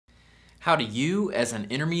How do you, as an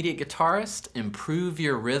intermediate guitarist, improve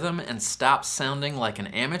your rhythm and stop sounding like an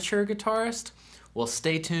amateur guitarist? Well,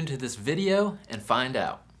 stay tuned to this video and find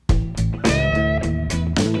out.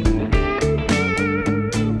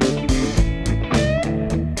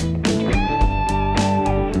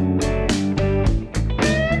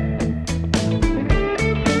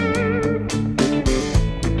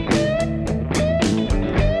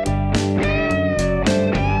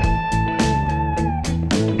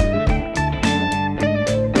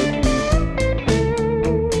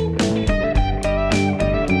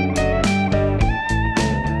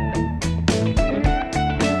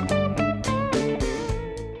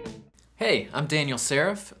 Hey, I'm Daniel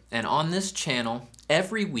Seraph, and on this channel,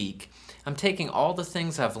 every week, I'm taking all the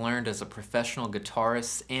things I've learned as a professional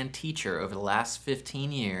guitarist and teacher over the last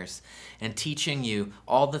 15 years and teaching you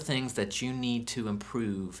all the things that you need to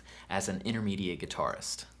improve as an intermediate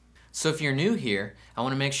guitarist. So if you're new here, I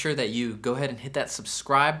want to make sure that you go ahead and hit that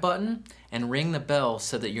subscribe button and ring the bell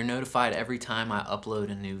so that you're notified every time I upload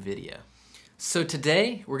a new video. So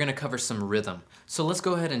today, we're going to cover some rhythm. So let's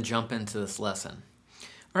go ahead and jump into this lesson.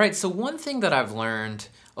 Alright, so one thing that I've learned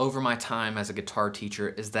over my time as a guitar teacher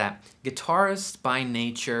is that guitarists by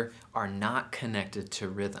nature are not connected to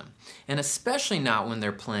rhythm. And especially not when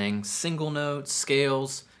they're playing single notes,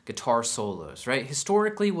 scales, guitar solos, right?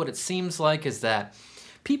 Historically, what it seems like is that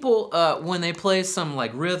people, when they play some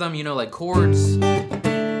like rhythm, you know, like chords,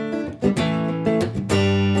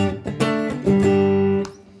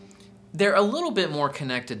 they're a little bit more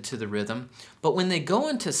connected to the rhythm, but when they go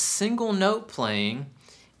into single note playing,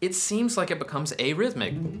 it seems like it becomes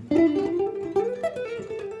arrhythmic.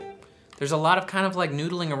 There's a lot of kind of like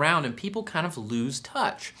noodling around and people kind of lose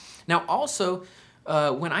touch. Now also,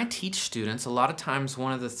 when I teach students, a lot of times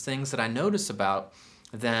one of the things that I notice about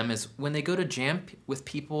them is when they go to jam with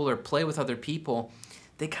people or play with other people,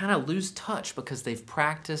 they kind of lose touch because they've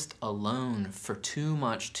practiced alone for too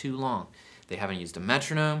much, too long. They haven't used a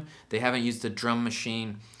metronome, they haven't used a drum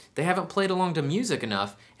machine, they haven't played along to music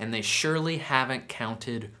enough, and they surely haven't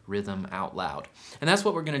counted rhythm out loud. And that's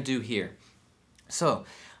what we're going to do here. So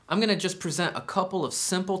I'm going to just present a couple of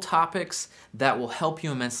simple topics that will help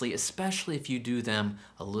you immensely, especially if you do them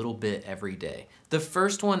a little bit every day. The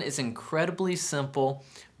first one is incredibly simple,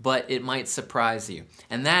 but it might surprise you.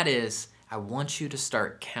 And that is, I want you to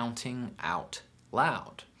start counting out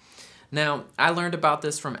loud. Now, I learned about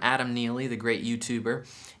this from Adam Neely, the great YouTuber,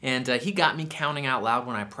 and he got me counting out loud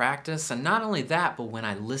when I practice, and not only that, but when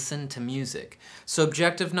I listen to music. So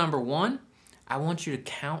objective number one, I want you to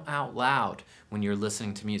count out loud when you're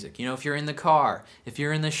listening to music. You know, if you're in the car, if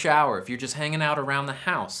you're in the shower, if you're just hanging out around the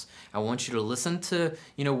house, I want you to listen to,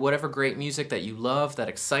 you know, whatever great music that you love, that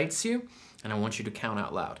excites you, and I want you to count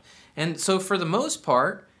out loud. And so for the most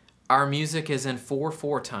part, our music is in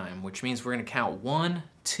 4/4 time, which means we're going to count 1,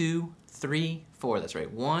 2, 3, 4. That's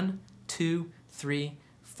right. 1, 2, 3,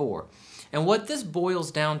 4. And what this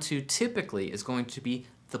boils down to typically is going to be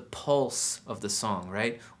the pulse of the song,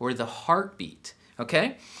 right? Or the heartbeat,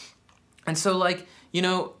 okay? And so like, you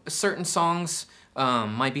know, certain songs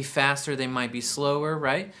might be faster, they might be slower,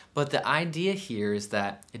 right? But the idea here is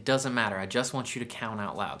that it doesn't matter. I just want you to count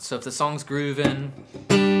out loud. So if the song's grooving,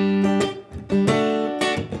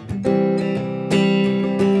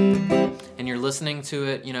 and you're listening to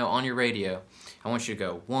it, you know, on your radio, I want you to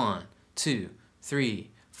go 1, 2, 3,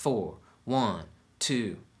 4, 1,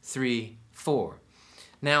 2, 3, 4.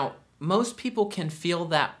 Now, most people can feel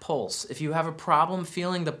that pulse. If you have a problem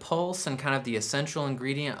feeling the pulse and kind of the essential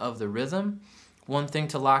ingredient of the rhythm, one thing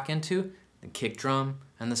to lock into, the kick drum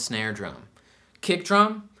and the snare drum. Kick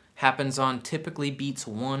drum happens on typically beats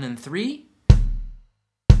 1 and 3.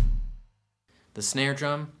 The snare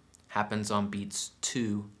drum happens on beats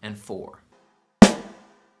 2 and 4.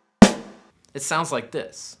 It sounds like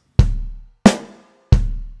this.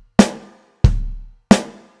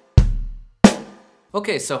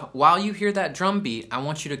 Okay, so while you hear that drum beat, I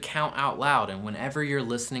want you to count out loud, and whenever you're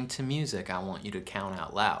listening to music, I want you to count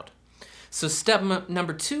out loud. So step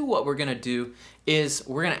number 2, what we're gonna do is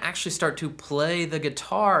we're gonna actually start to play the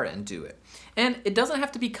guitar and do it. And it doesn't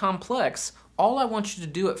have to be complex. All I want you to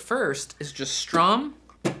do at first is just strum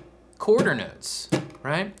quarter notes,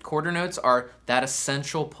 right? Quarter notes are that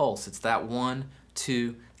essential pulse. It's that 1,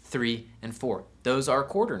 2, 3, and 4. Those are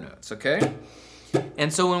quarter notes, okay?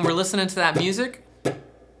 And so when we're listening to that music,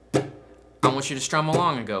 I want you to strum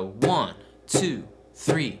along and go 1, 2,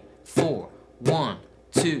 3, 4, 1,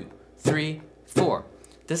 2, 3, 4.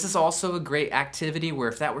 This is also a great activity where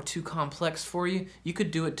if that were too complex for you, you could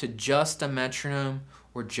do it to just a metronome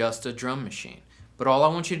or just a drum machine. But all I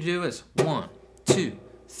want you to do is 1, 2,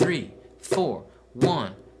 3, 4,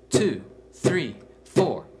 1, 2, 3,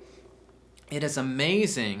 4. It is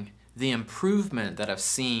amazing the improvement that I've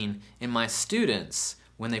seen in my students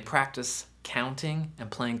when they practice counting and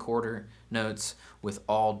playing quarter notes with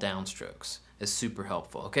all downstrokes. It's super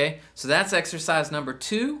helpful, okay? So that's exercise number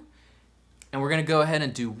 2. And we're going to go ahead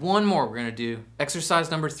and do one more. We're going to do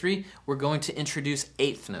exercise number 3. We're going to introduce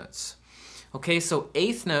eighth notes. Okay, so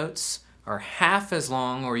eighth notes are half as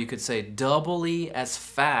long, or you could say doubly as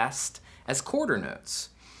fast as quarter notes.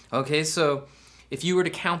 Okay, so if you were to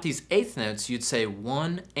count these eighth notes, you'd say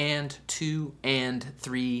 1 and 2 and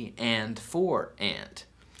 3 and 4 and.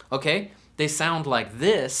 Okay, they sound like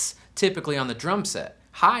this typically on the drum set,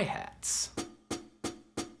 hi-hats.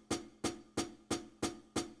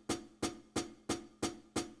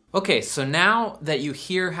 Okay, so now that you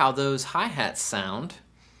hear how those hi-hats sound,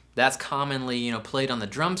 that's commonly, played on the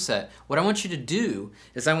drum set, what I want you to do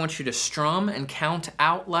is I want you to strum and count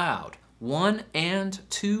out loud. 1 and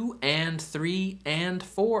 2 and 3 and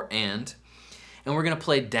 4 and we're going to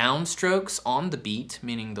play downstrokes on the beat,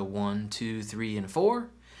 meaning the 1, 2, 3, and 4. And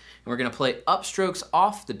we're going to play upstrokes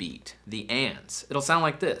off the beat, the ands. It'll sound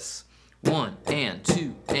like this. 1 and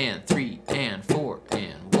 2 and 3 and 4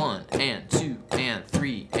 and 1 and 2 and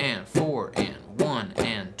 3 and 4 and 1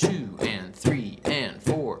 and 2 and 3 and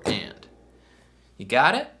 4 and. You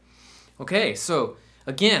got it? Okay, so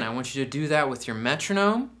again, I want you to do that with your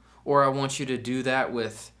metronome, or I want you to do that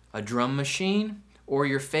with a drum machine or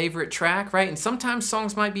your favorite track, right? And sometimes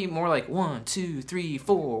songs might be more like 1, 2, 3,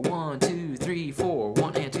 4, 1, 2, 3, 4,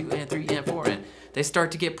 1 and 2 and 3 and 4 and. They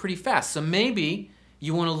start to get pretty fast. So maybe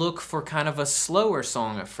you want to look for kind of a slower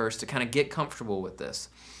song at first to kind of get comfortable with this.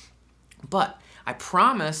 But I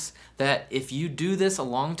promise that if you do this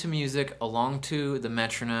along to music, along to the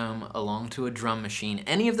metronome, along to a drum machine,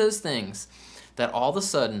 any of those things, that all of a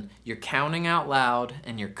sudden you're counting out loud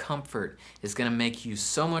and your comfort is going to make you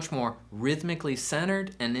so much more rhythmically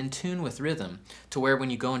centered and in tune with rhythm, to where when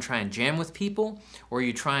you go and try and jam with people or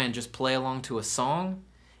you try and just play along to a song,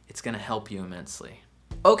 it's going to help you immensely.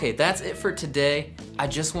 Okay, that's it for today. I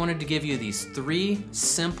just wanted to give you these 3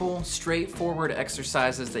 simple, straightforward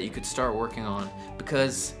exercises that you could start working on,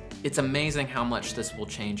 because it's amazing how much this will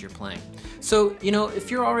change your playing. So,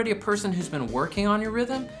 if you're already a person who's been working on your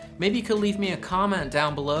rhythm, maybe you could leave me a comment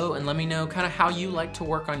down below and let me know kind of how you like to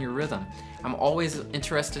work on your rhythm. I'm always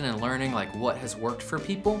interested in learning like what has worked for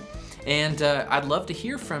people, and I'd love to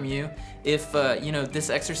hear from you if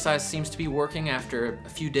this exercise seems to be working after a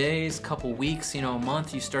few days, couple weeks, a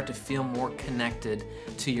month, you start to feel more connected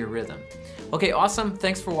to your rhythm. Okay, awesome.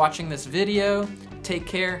 Thanks for watching this video. Take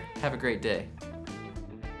care. Have a great day.